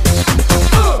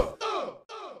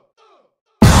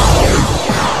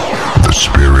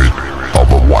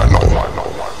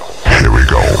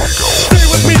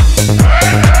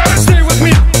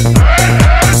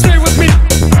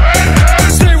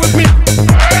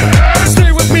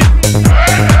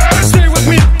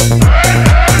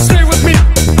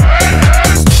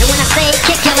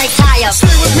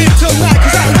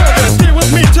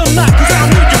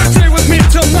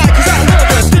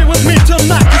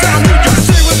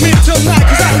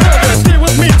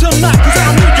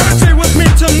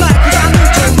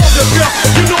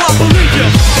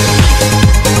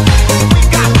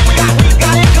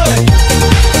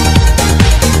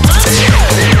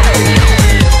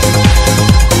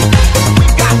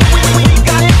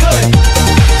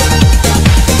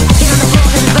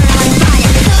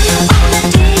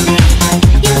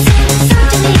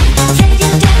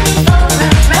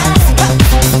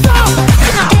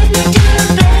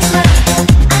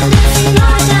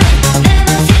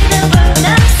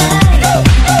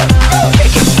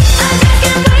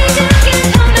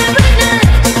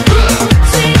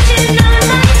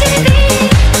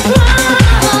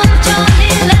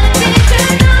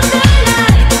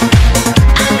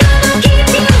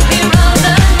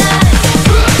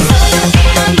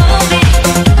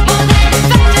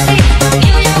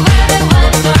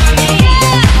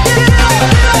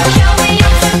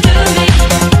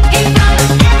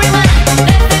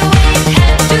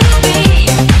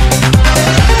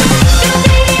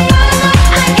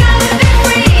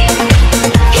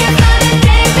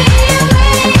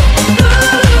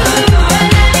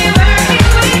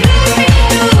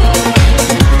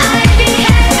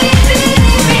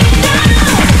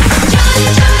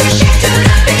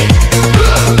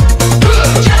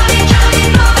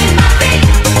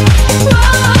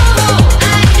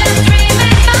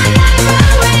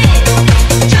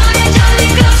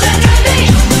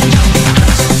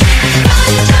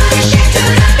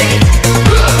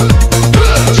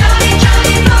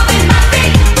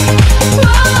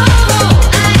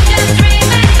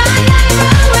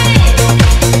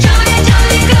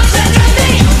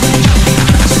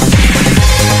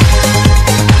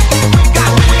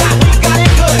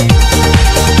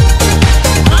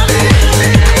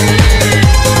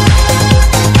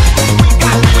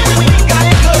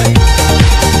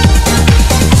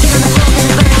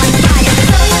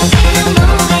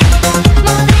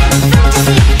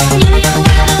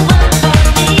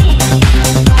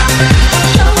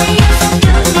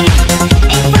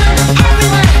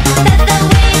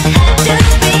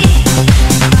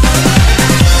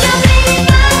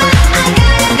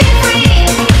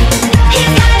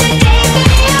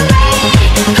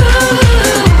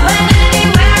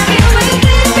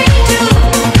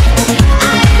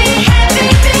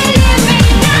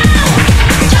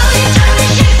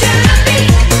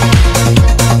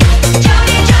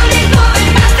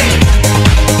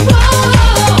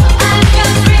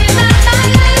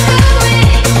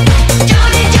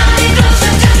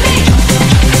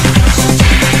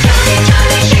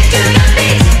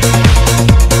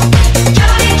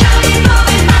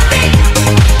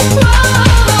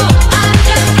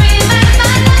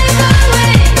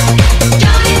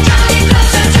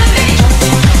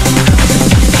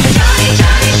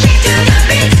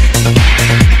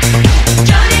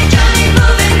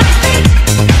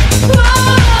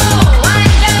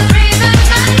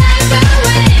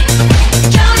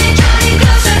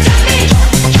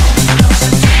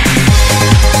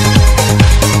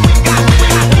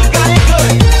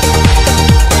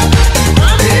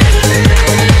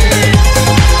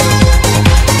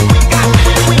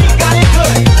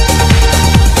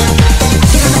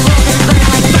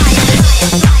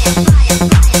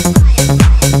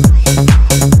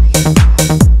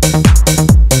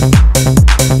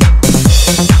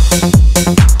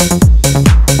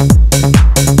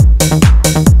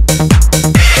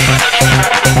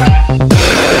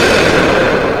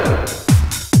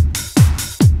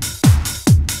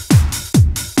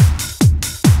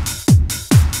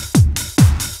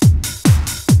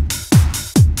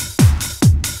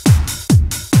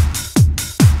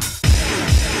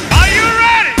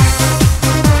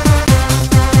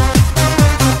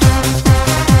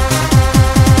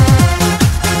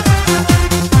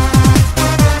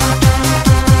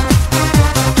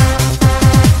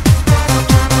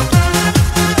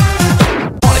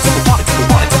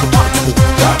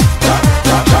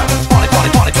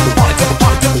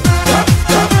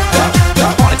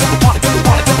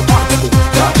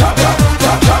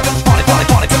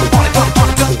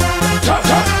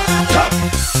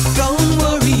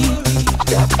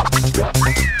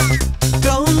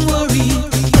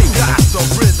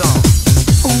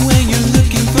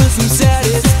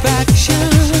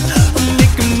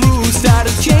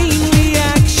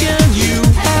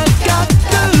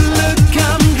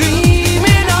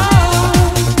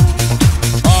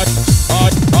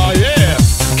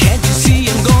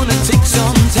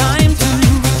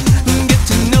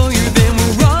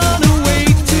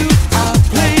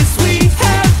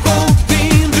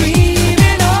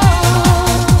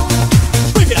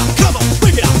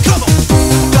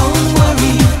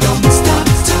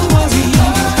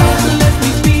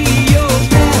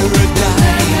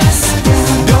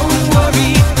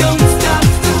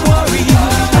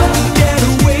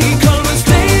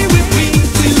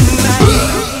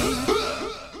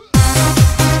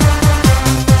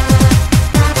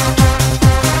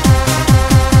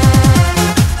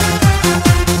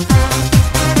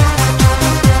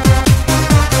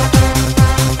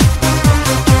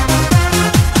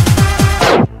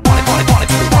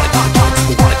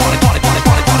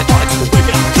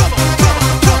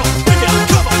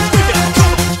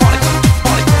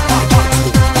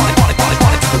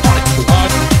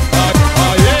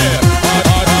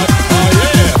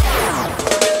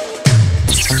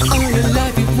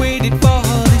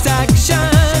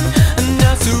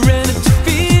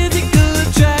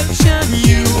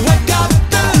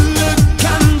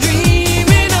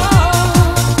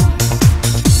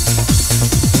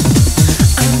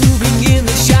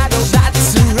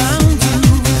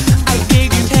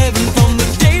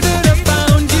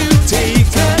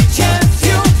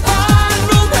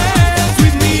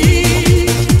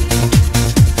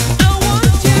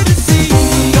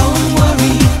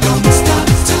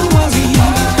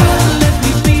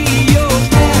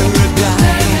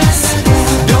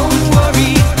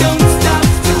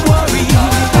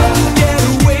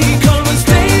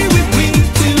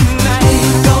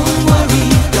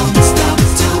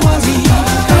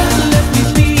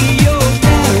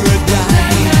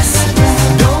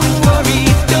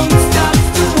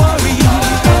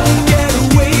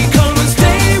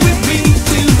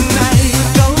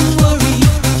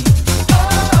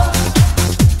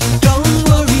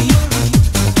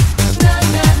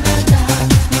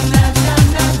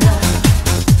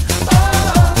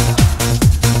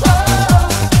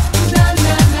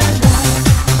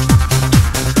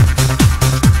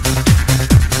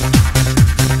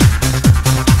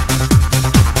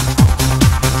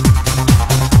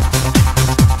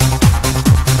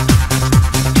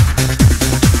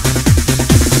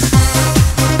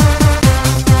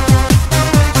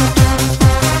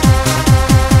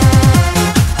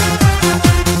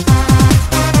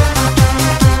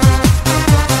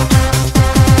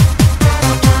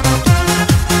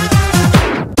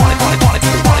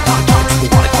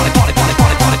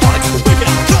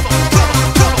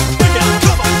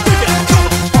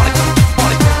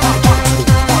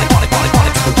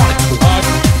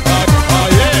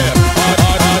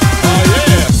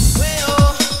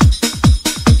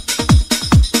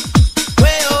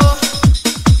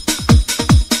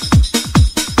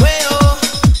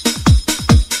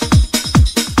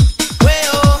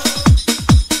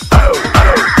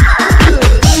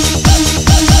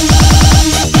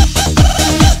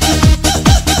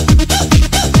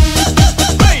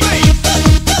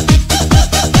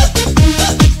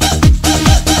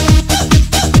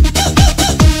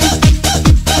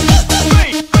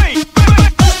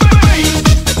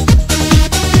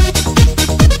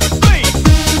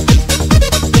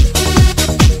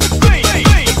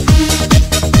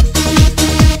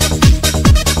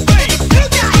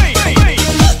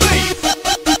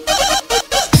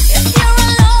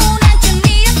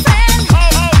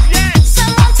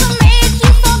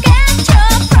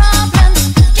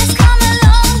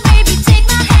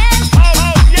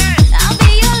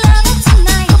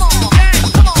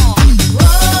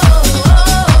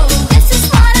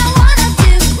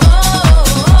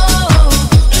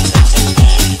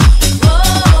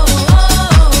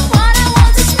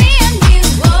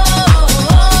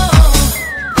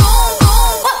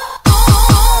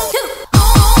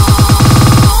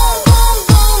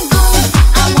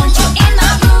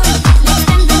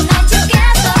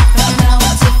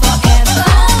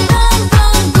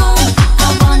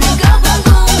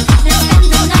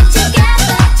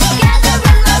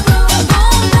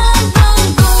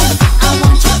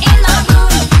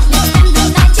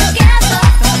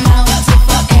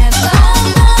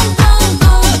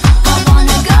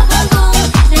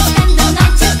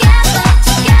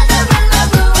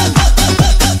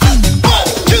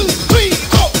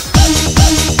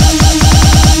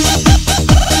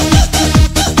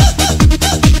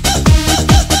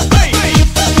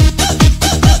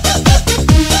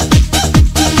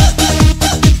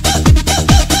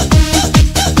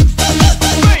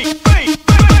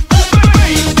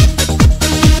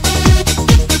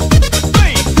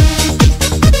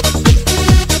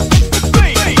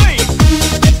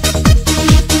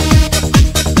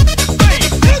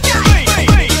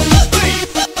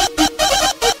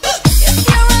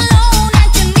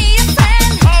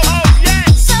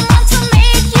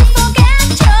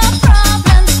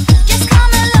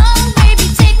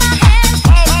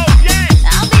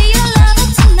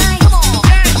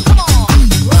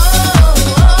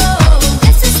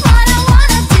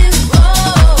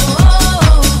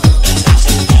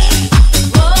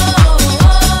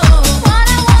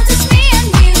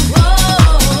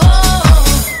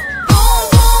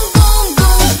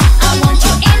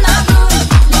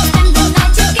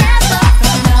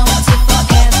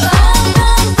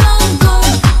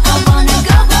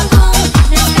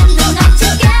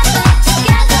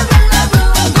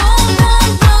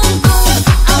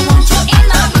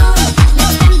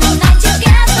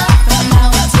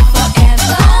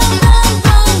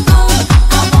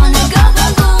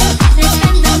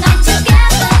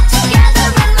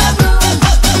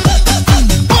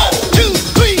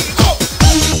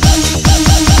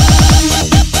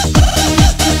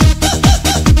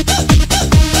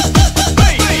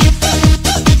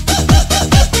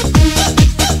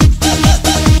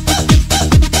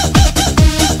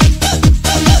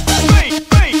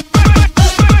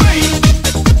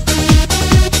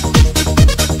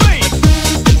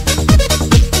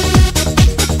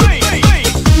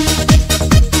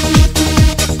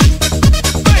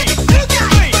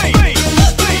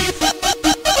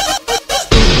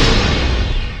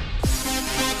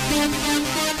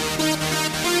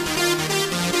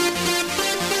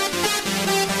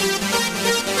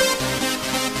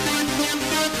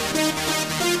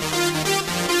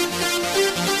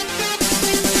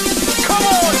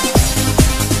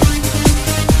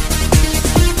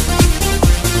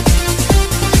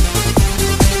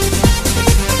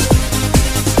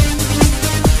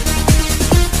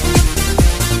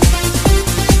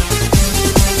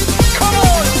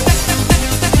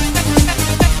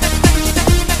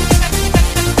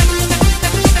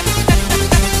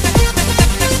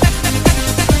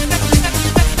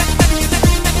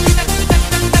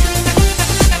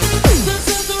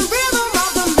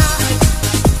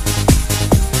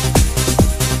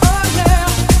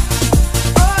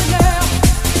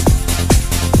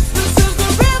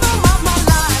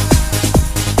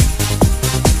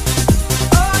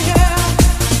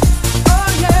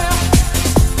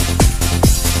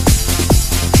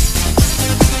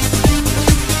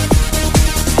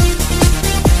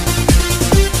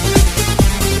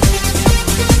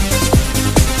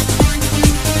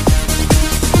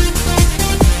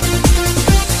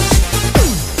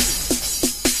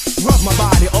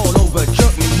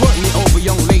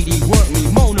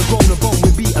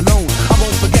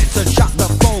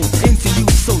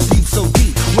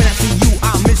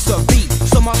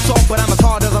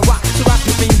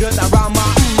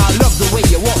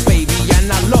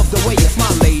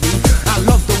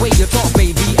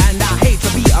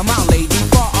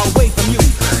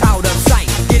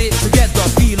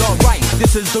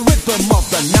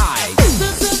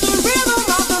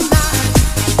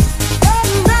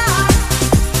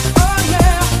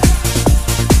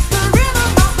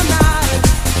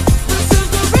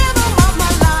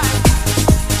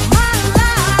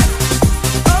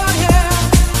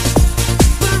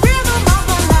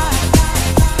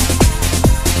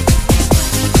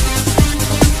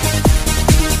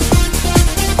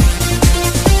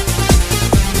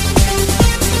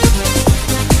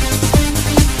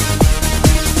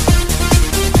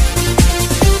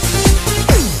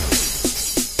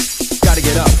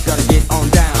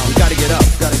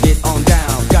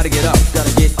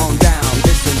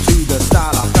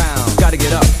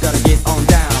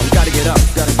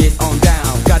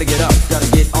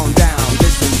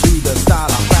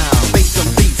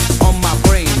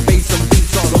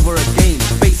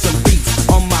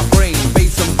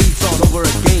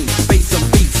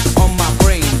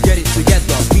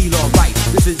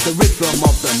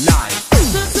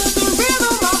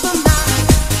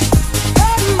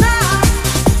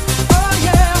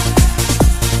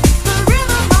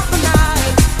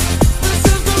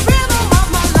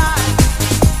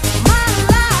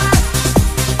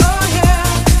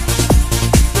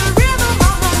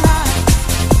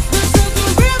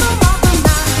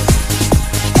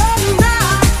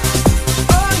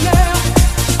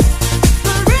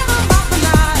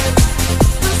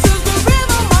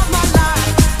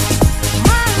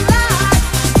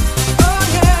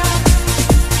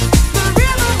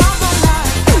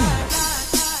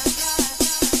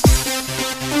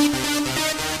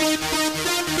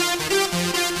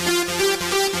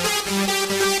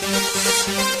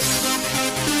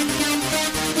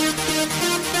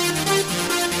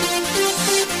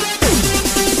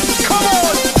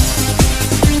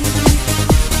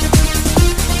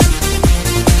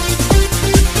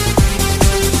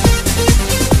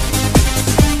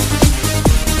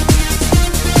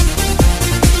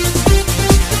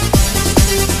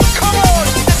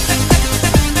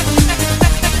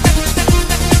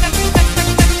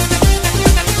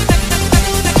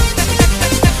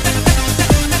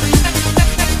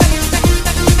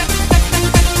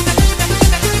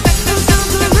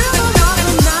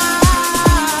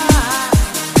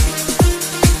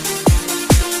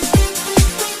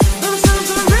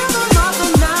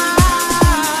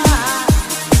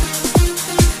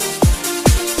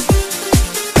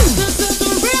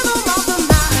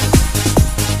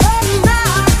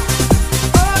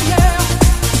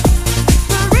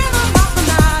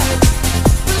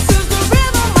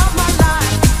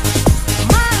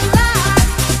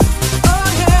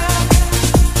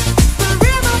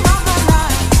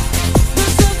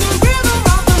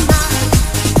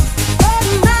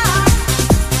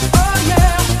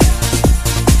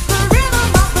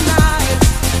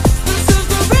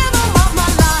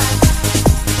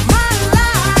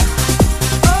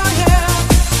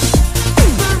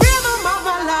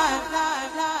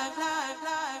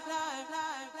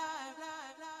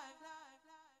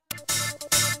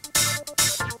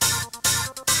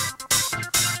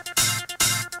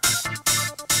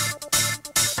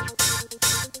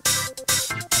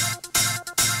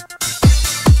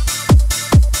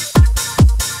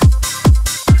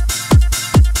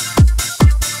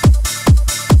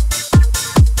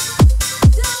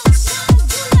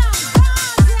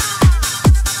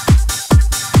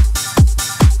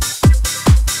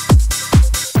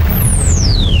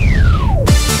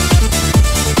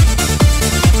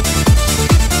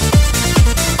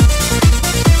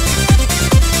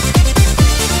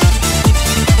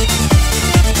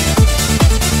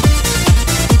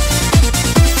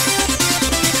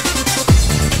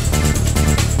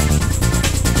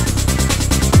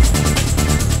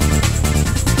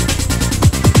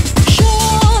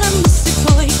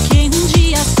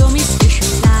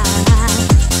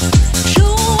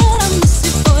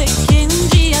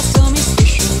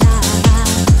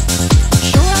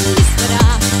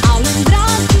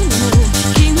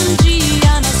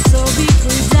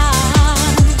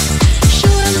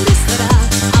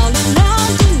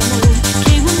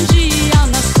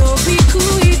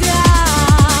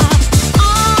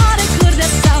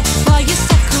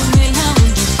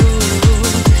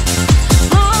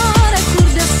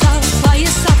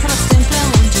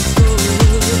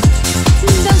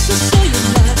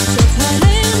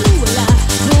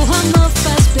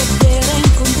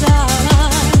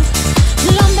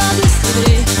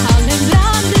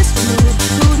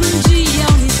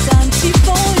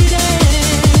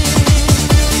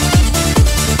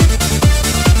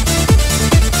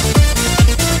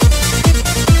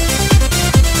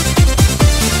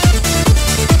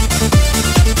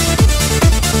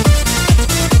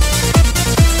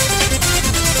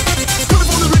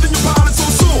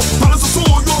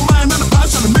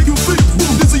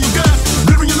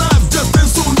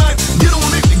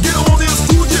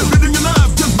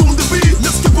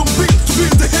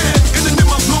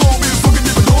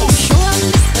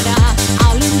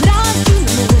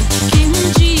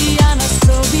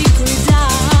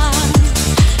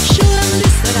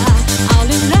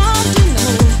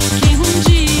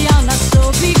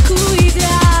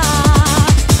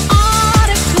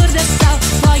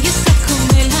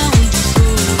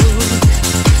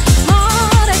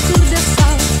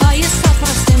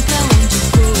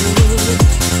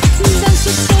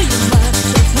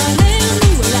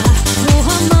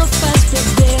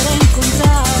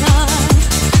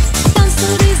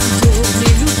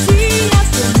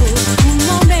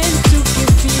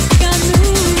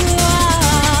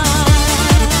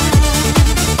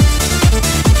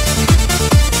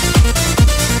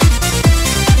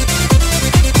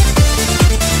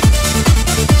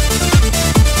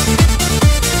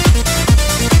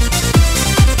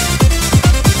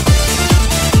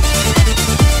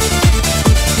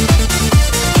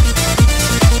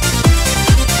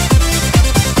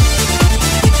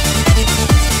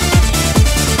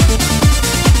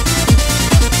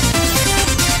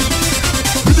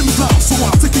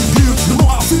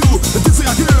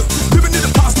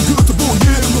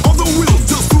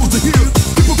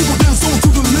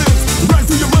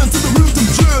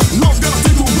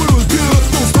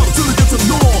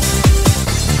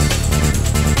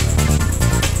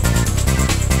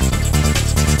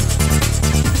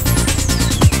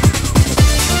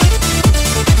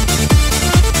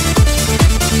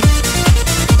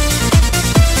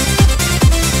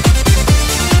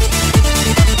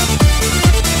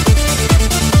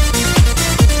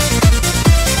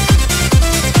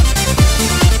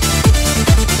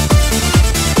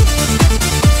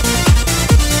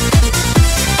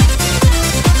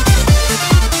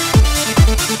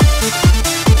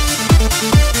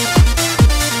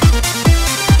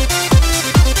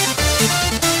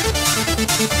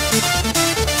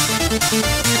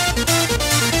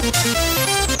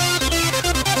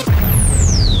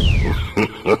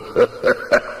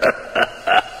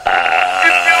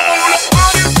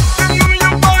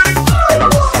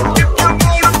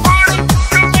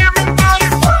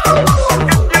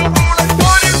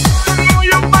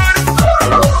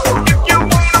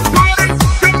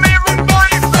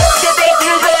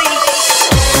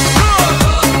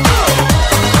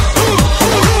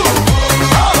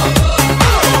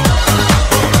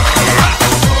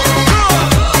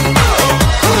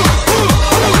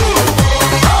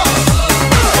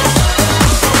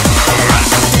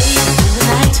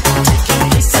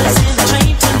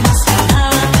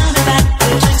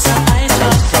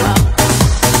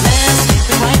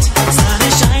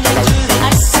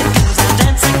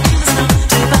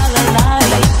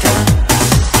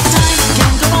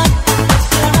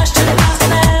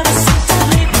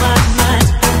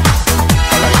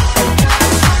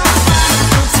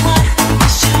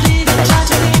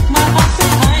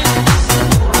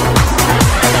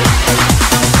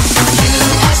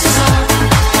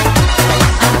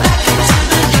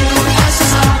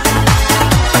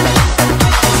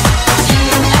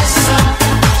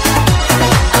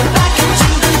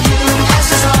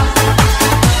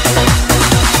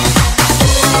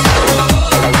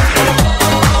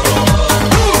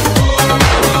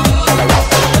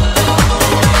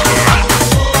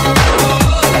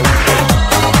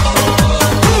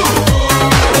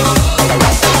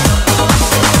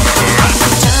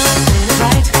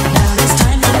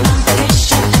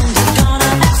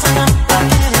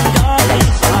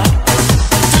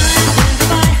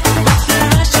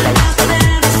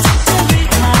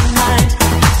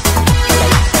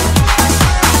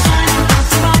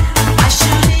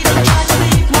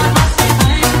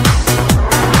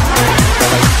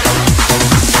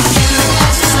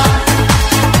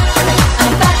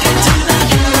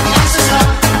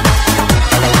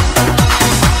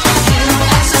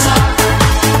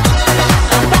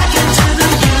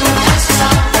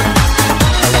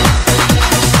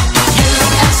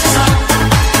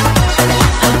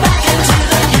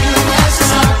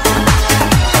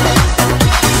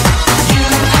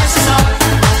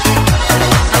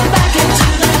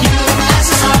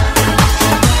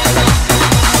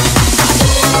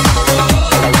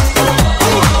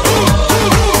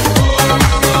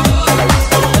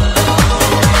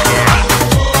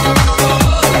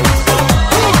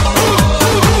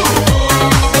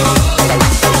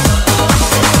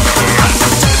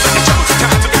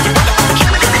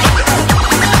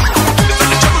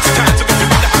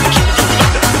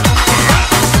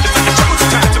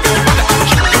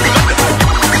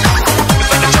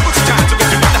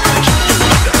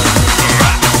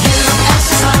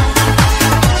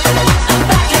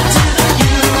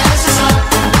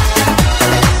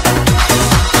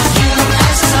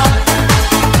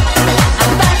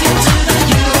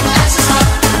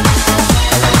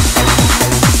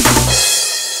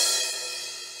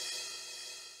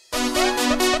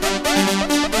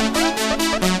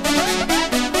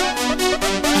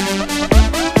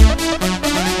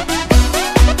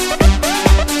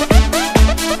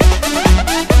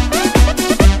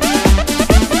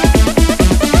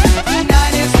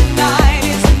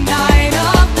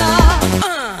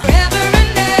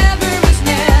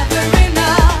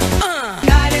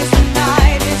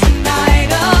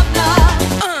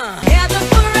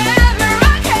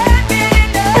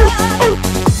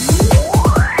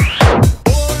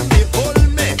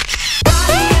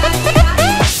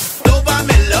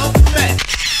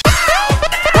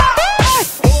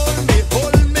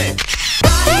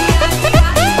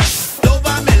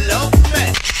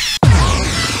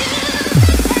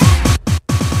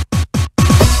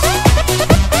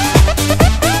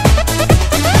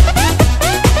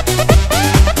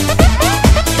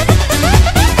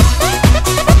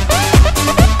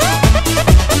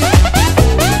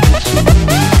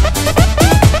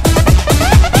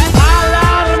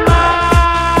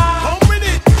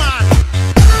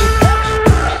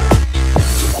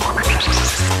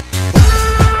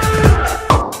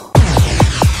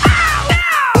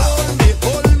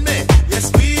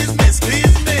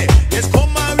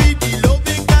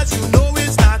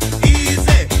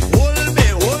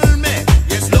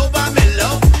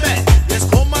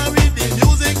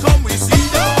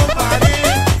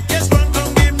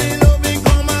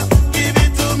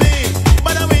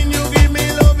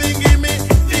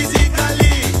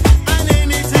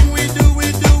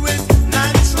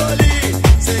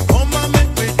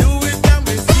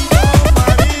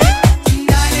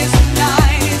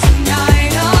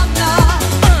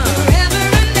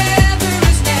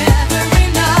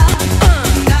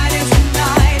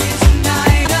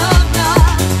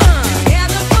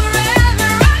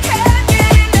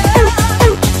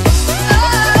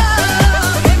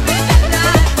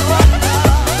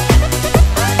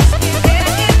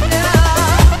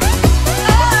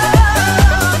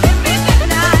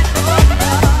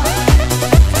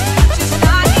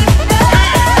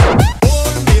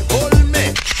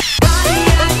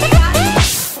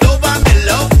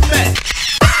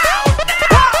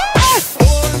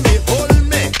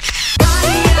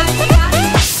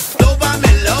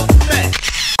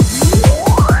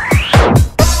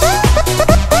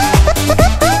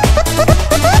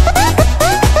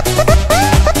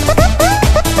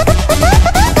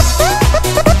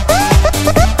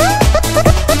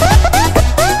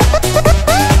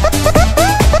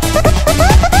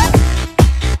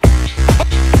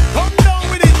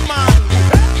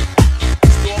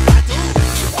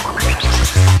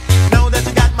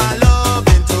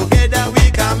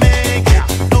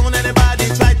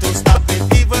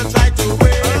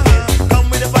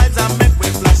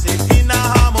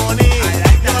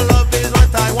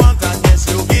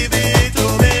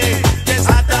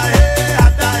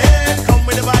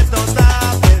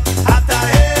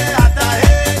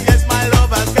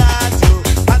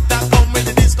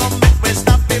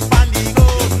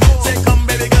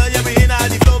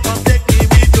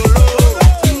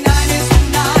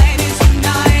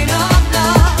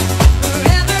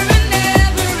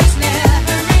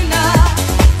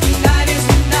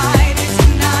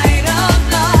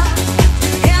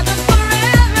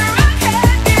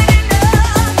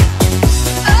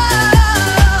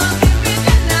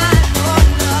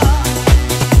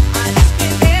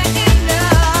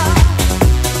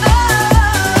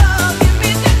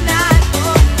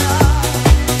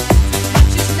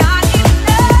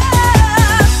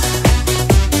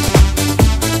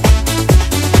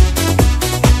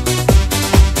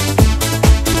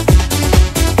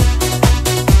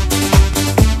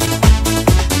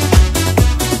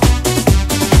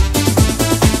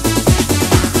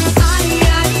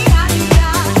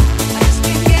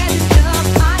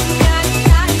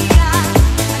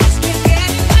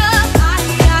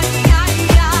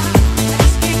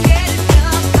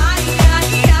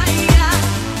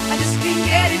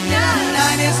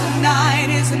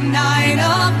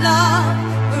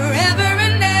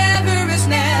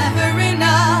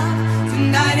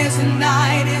 is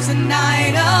a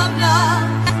night of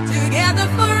love. Together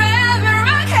forever,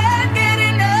 I can't get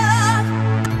enough.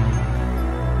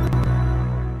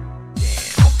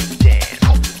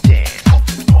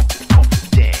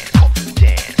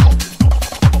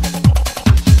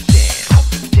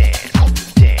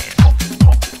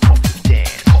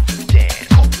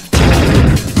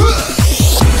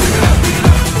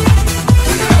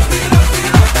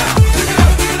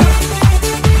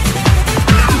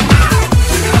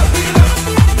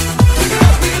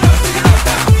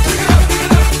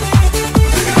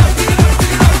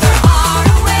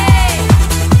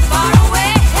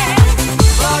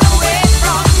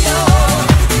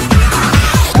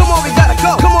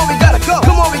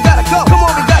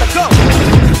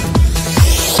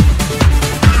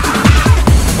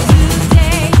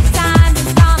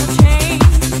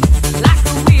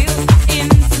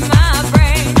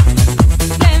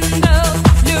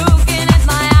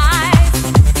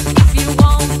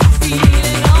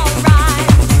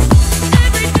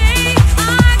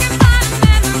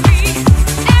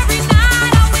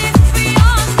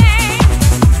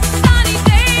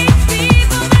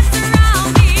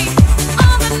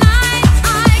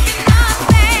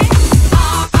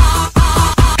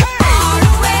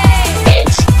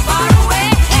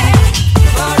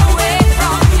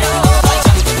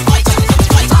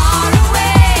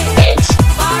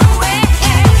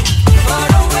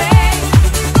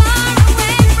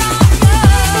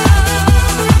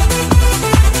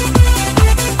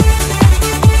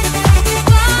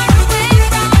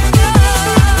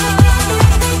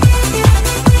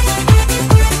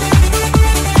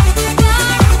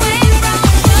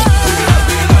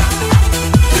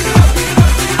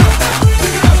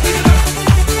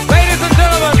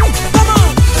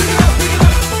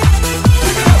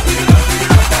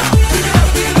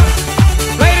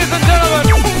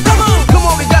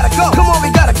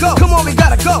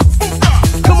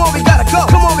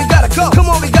 Come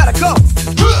on, we gotta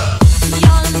go.